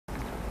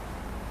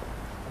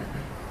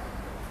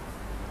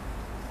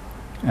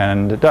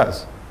And it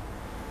does.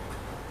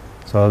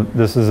 So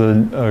this is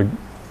an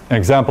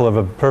example of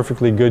a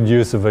perfectly good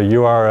use of a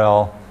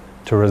URL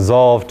to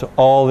resolve to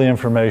all the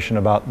information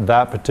about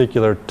that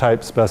particular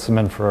type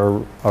specimen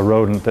for a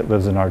rodent that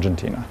lives in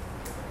Argentina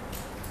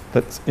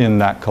that's in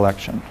that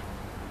collection.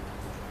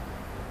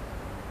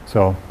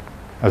 So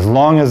as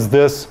long as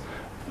this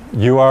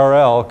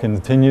URL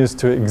continues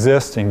to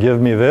exist and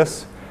give me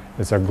this,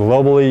 it's a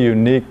globally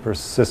unique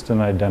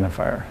persistent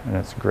identifier, and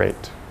it's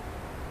great.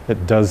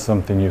 It does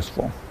something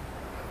useful.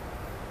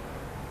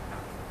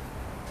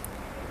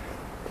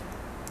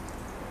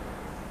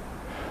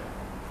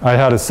 I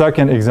had a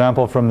second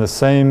example from the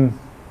same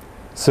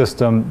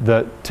system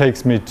that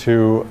takes me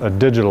to a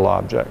digital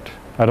object.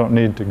 I don't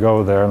need to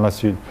go there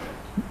unless you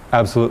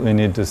absolutely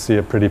need to see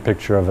a pretty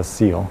picture of a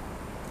seal.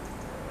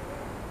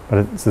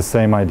 But it's the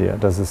same idea, it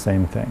does the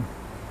same thing.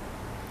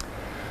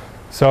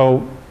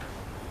 So,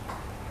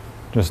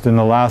 just in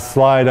the last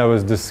slide, I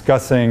was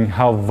discussing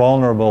how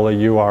vulnerable a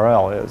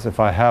URL is. If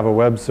I have a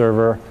web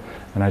server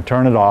and I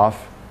turn it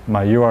off,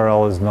 my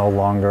URL is no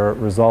longer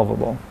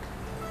resolvable.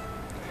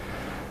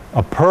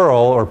 A PURL,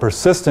 or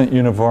Persistent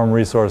Uniform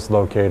Resource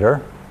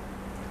Locator,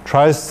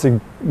 tries to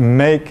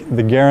make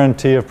the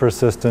guarantee of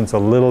persistence a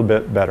little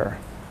bit better.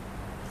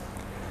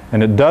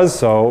 And it does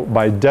so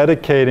by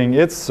dedicating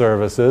its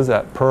services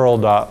at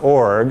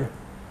PURL.org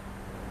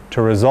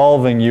to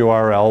resolving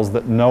URLs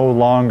that no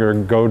longer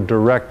go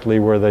directly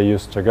where they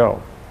used to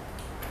go.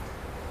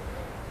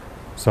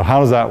 So how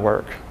does that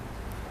work?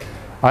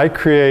 I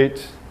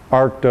create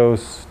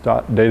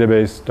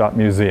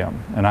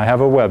arctos.database.museum, and I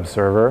have a web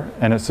server,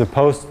 and it's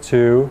supposed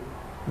to,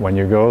 when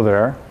you go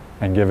there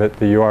and give it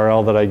the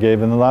URL that I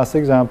gave in the last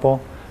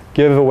example,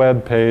 give a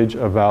web page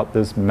about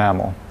this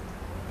mammal.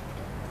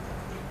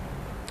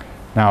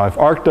 Now, if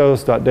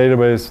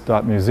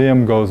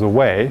arctos.database.museum goes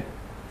away,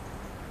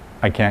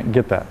 I can't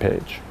get that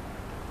page.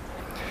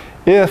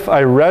 If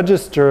I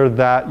register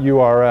that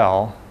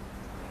URL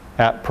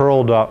at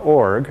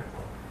PURL.org,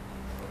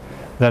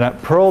 then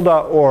at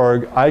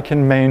PURL.org I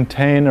can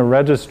maintain a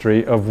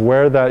registry of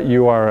where that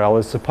URL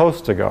is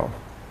supposed to go.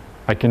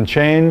 I can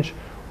change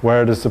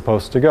where it is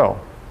supposed to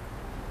go.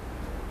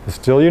 It's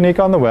still unique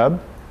on the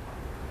web,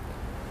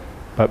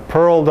 but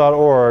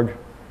PURL.org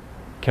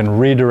can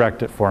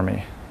redirect it for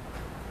me.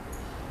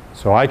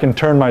 So I can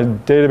turn my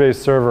database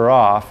server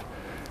off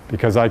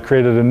because I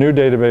created a new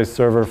database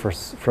server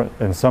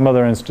in some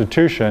other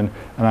institution,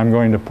 and I'm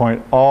going to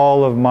point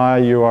all of my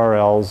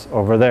URLs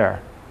over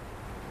there.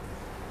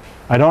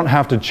 I don't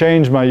have to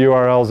change my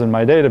URLs in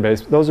my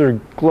database. Those are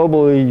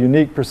globally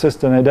unique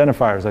persistent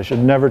identifiers. I should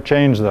never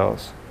change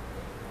those.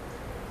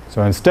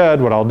 So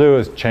instead, what I'll do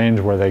is change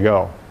where they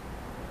go.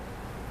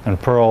 And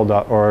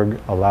PURL.org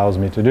allows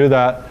me to do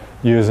that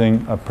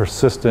using a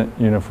Persistent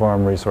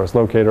Uniform Resource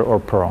Locator, or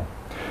PURL.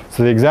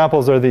 So the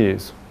examples are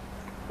these.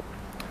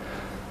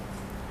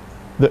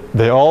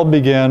 They all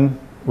begin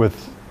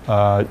with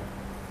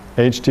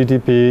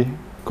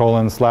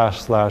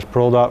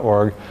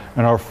http://PURL.org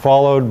and are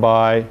followed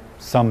by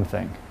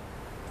something,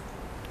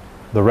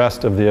 the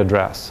rest of the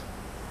address.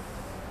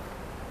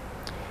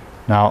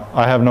 Now,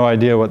 I have no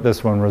idea what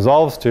this one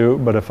resolves to,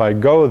 but if I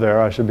go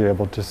there, I should be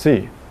able to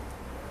see.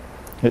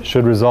 It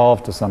should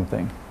resolve to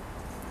something.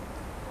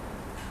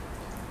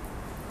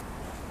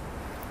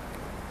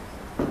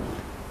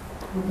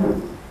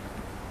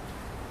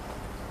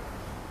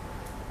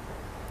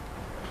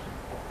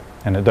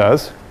 And it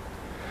does.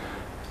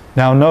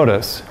 Now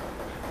notice,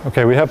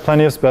 okay, we have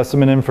plenty of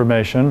specimen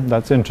information.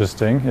 That's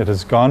interesting. It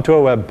has gone to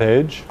a web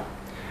page.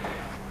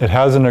 It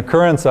has an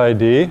occurrence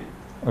ID,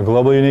 a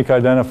global unique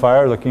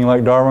identifier looking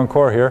like Darwin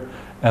Core here,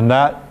 and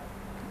that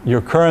your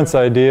occurrence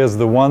ID is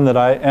the one that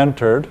I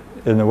entered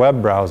in the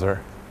web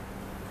browser.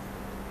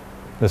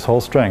 This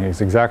whole string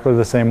is exactly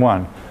the same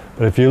one.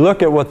 But if you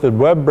look at what the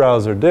web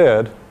browser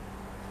did,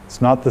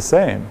 it's not the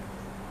same.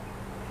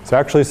 It's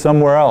actually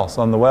somewhere else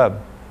on the web.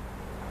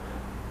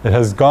 It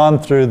has gone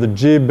through the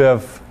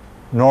GBIF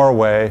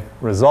Norway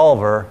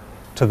resolver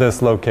to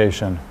this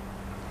location.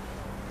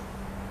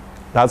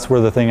 That's where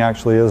the thing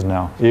actually is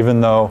now,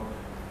 even though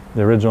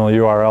the original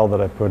URL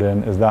that I put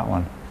in is that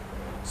one.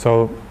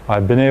 So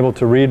I've been able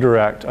to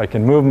redirect. I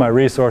can move my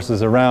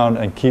resources around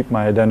and keep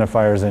my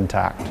identifiers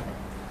intact.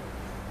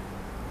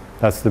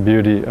 That's the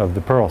beauty of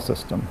the PURL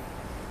system.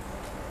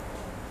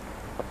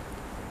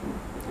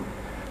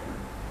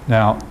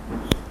 Now,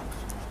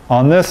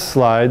 on this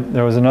slide,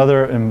 there was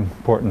another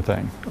important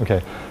thing.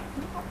 Okay,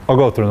 I'll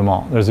go through them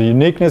all. There's a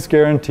uniqueness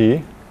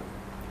guarantee.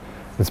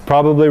 It's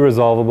probably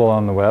resolvable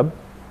on the web.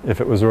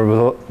 If it was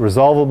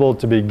resolvable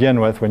to begin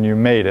with when you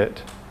made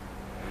it,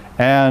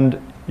 and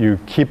you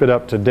keep it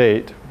up to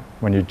date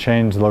when you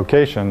change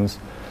locations,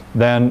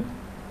 then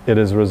it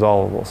is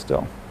resolvable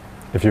still.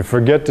 If you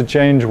forget to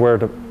change where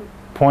to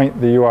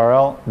point the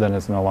URL, then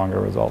it's no longer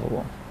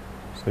resolvable.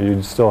 So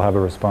you still have a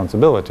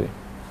responsibility.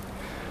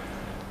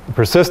 The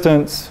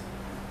persistence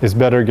is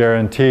better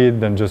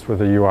guaranteed than just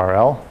with a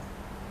URL,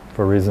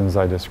 for reasons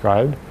I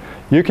described.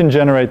 You can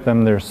generate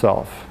them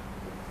yourself.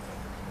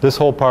 This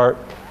whole part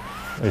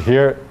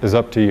here is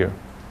up to you.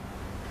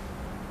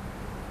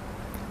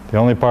 The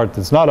only part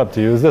that's not up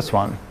to you is this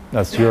one.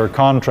 That's your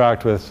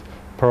contract with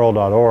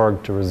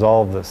Perl.org to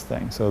resolve this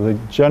thing. So the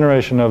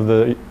generation of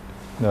the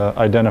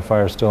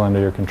identifier is still under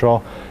your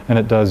control, and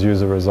it does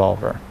use a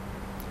resolver.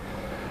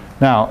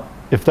 Now,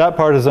 if that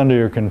part is under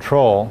your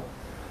control,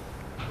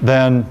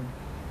 then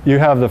you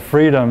have the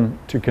freedom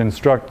to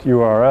construct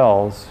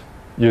URLs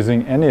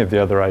using any of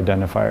the other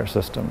identifier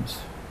systems.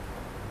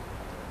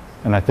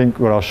 And I think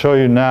what I'll show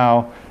you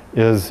now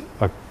is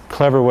a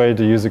clever way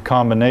to use a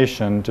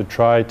combination to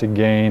try to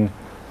gain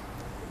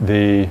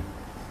the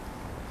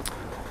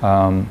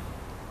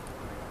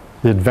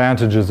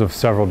advantages of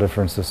several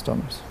different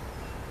systems.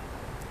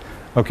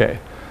 Okay,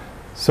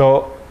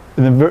 so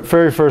in the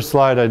very first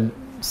slide I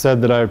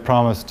said that I had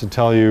promised to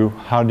tell you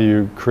how do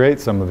you create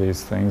some of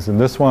these things, and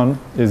this one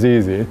is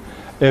easy.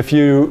 If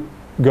you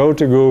go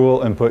to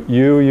Google and put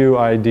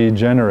UUID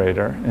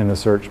generator in the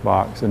search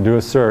box and do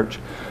a search,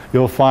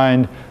 you'll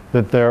find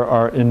that there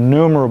are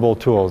innumerable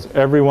tools.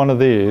 Every one of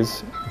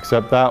these,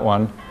 except that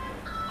one,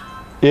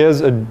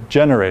 is a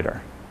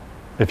generator.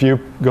 If you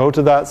go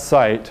to that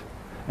site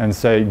and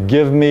say,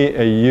 give me a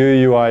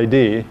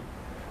UUID,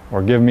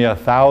 or give me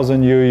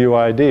 1,000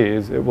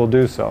 UUIDs, it will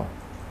do so.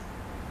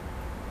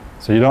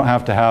 So you don't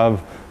have to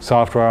have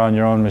software on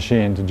your own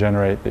machine to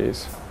generate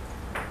these.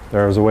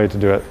 There is a way to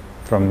do it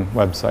from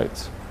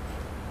websites.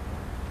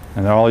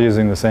 And they're all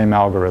using the same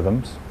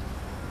algorithms.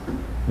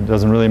 It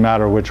doesn't really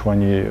matter which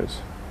one you use.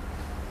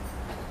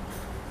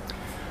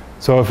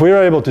 So if we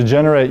are able to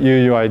generate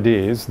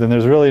UUIDs, then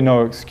there's really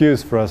no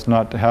excuse for us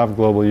not to have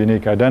global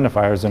unique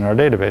identifiers in our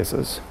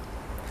databases.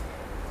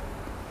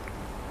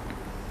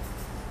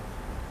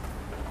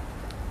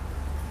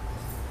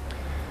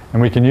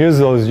 And we can use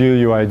those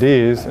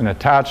UUIDs and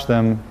attach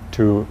them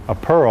to a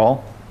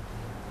Perl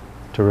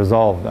to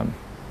resolve them.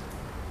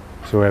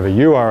 So we have a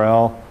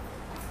URL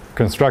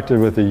constructed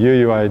with the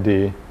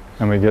UUID,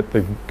 and we get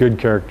the good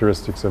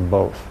characteristics of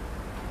both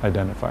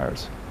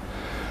identifiers.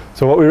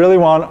 So what we really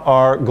want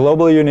are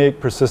globally unique,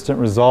 persistent,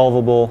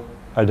 resolvable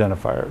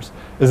identifiers.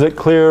 Is it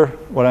clear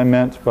what I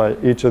meant by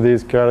each of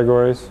these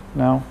categories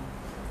now?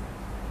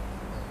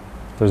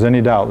 If there's any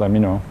doubt, let me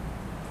know.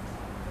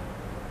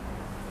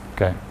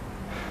 Okay.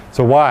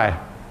 So why?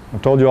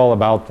 I've told you all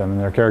about them and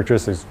their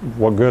characteristics.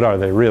 What good are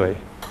they really?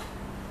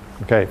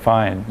 Okay,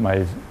 fine.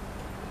 My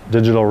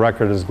digital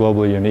record is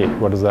globally unique.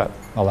 What does that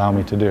allow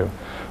me to do?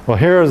 Well,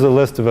 here is a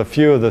list of a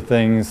few of the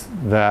things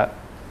that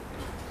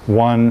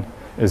one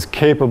is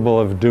capable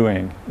of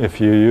doing if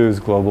you use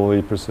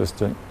globally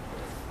persistent,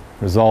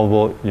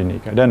 resolvable,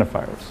 unique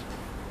identifiers.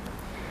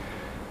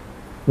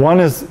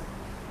 One is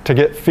to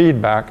get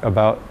feedback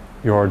about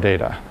your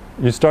data.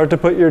 You start to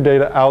put your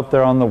data out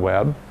there on the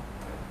web,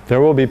 there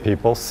will be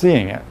people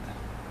seeing it.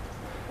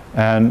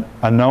 And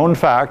a known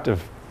fact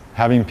of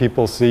having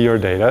people see your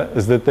data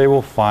is that they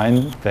will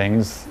find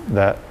things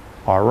that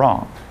are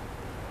wrong,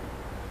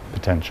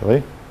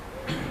 potentially.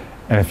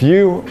 And if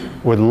you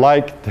would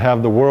like to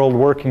have the world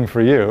working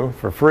for you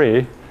for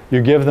free,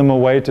 you give them a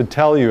way to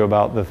tell you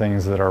about the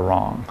things that are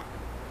wrong.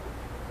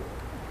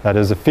 That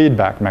is a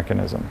feedback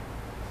mechanism.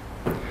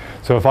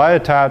 So if I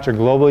attach a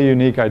globally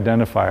unique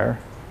identifier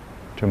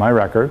to my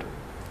record,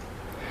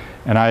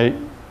 and I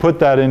put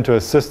that into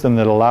a system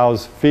that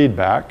allows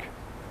feedback,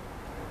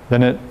 then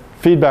the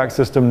feedback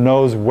system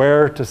knows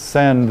where to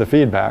send the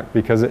feedback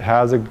because it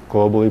has a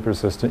globally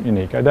persistent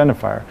unique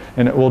identifier.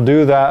 And it will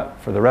do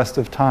that for the rest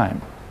of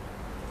time.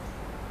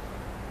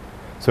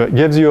 So it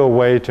gives you a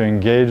way to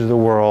engage the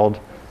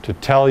world, to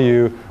tell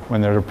you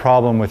when there's a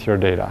problem with your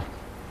data.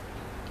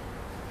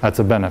 That's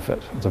a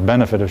benefit. It's a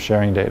benefit of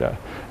sharing data.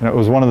 And it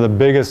was one of the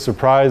biggest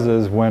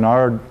surprises when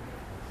our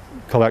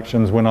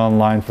collections went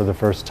online for the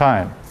first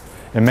time.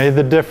 It made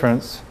the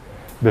difference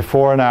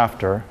before and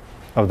after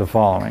of the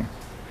following.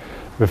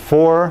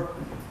 Before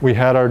we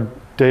had our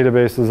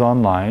databases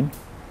online,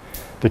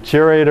 the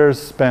curators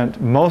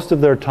spent most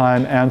of their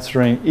time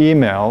answering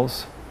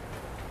emails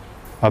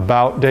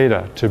about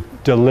data, to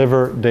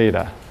deliver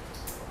data.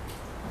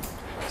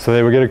 So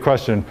they would get a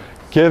question,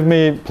 give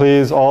me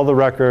please all the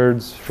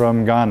records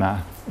from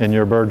Ghana in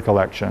your bird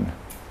collection.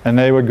 And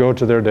they would go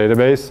to their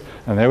database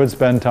and they would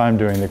spend time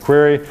doing the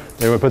query,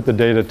 they would put the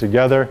data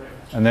together,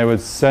 and they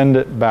would send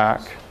it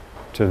back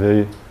to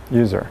the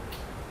user.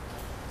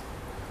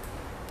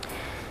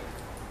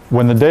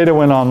 When the data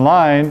went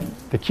online,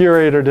 the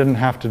curator didn't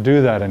have to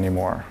do that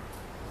anymore.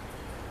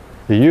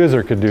 The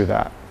user could do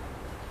that.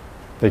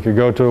 They could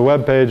go to a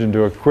web page and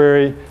do a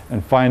query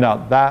and find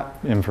out that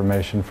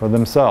information for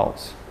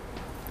themselves.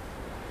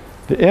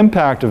 The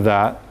impact of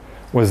that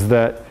was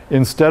that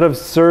instead of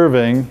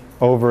serving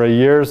over a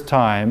year's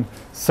time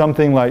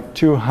something like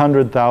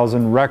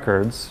 200,000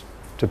 records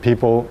to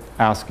people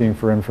asking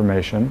for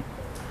information,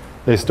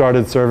 they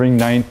started serving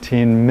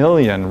 19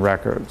 million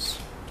records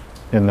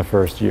in the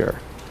first year.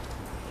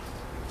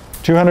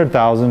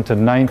 200,000 to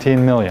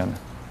 19 million,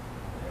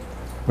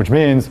 which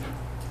means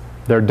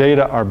their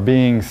data are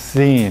being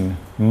seen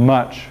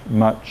much,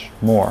 much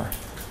more.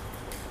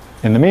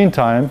 In the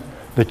meantime,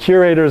 the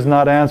curator is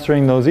not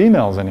answering those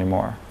emails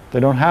anymore.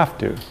 They don't have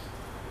to.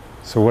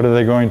 So what are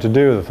they going to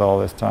do with all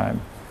this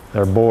time?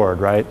 They're bored,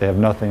 right? They have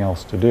nothing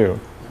else to do.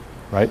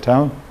 Right,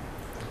 Town?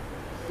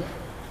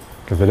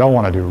 Because they don't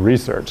want to do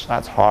research.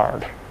 That's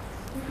hard.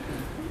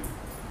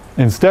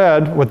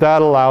 Instead, what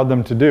that allowed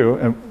them to do,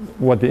 and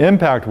what the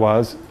impact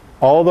was,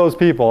 all those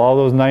people, all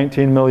those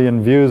 19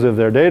 million views of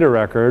their data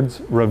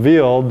records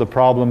revealed the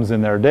problems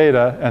in their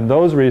data, and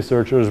those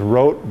researchers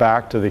wrote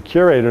back to the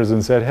curators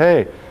and said,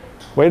 hey,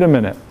 wait a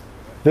minute,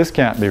 this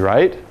can't be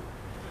right.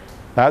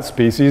 That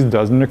species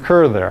doesn't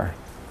occur there.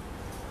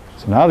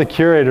 So now the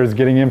curator is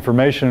getting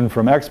information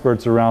from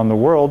experts around the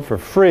world for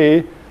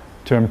free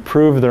to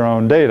improve their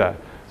own data.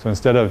 So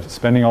instead of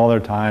spending all their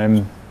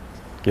time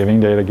giving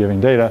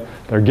data,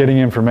 they're getting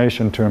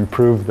information to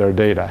improve their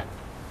data.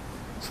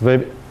 So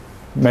they've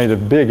made a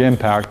big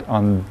impact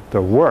on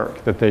the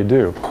work that they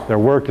do. Their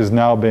work is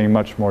now being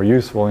much more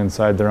useful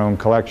inside their own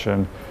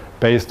collection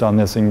based on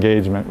this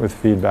engagement with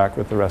feedback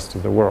with the rest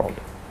of the world.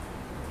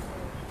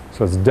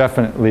 So it's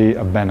definitely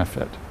a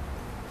benefit.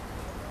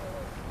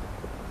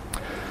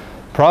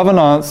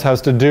 Provenance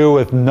has to do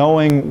with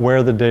knowing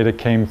where the data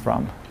came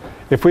from.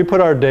 If we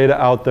put our data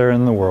out there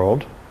in the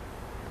world,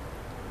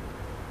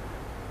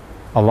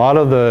 a lot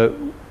of the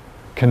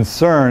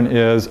concern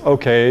is,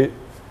 okay,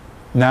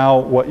 now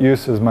what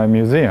use is my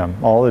museum?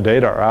 All the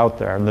data are out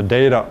there, and the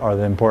data are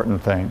the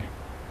important thing.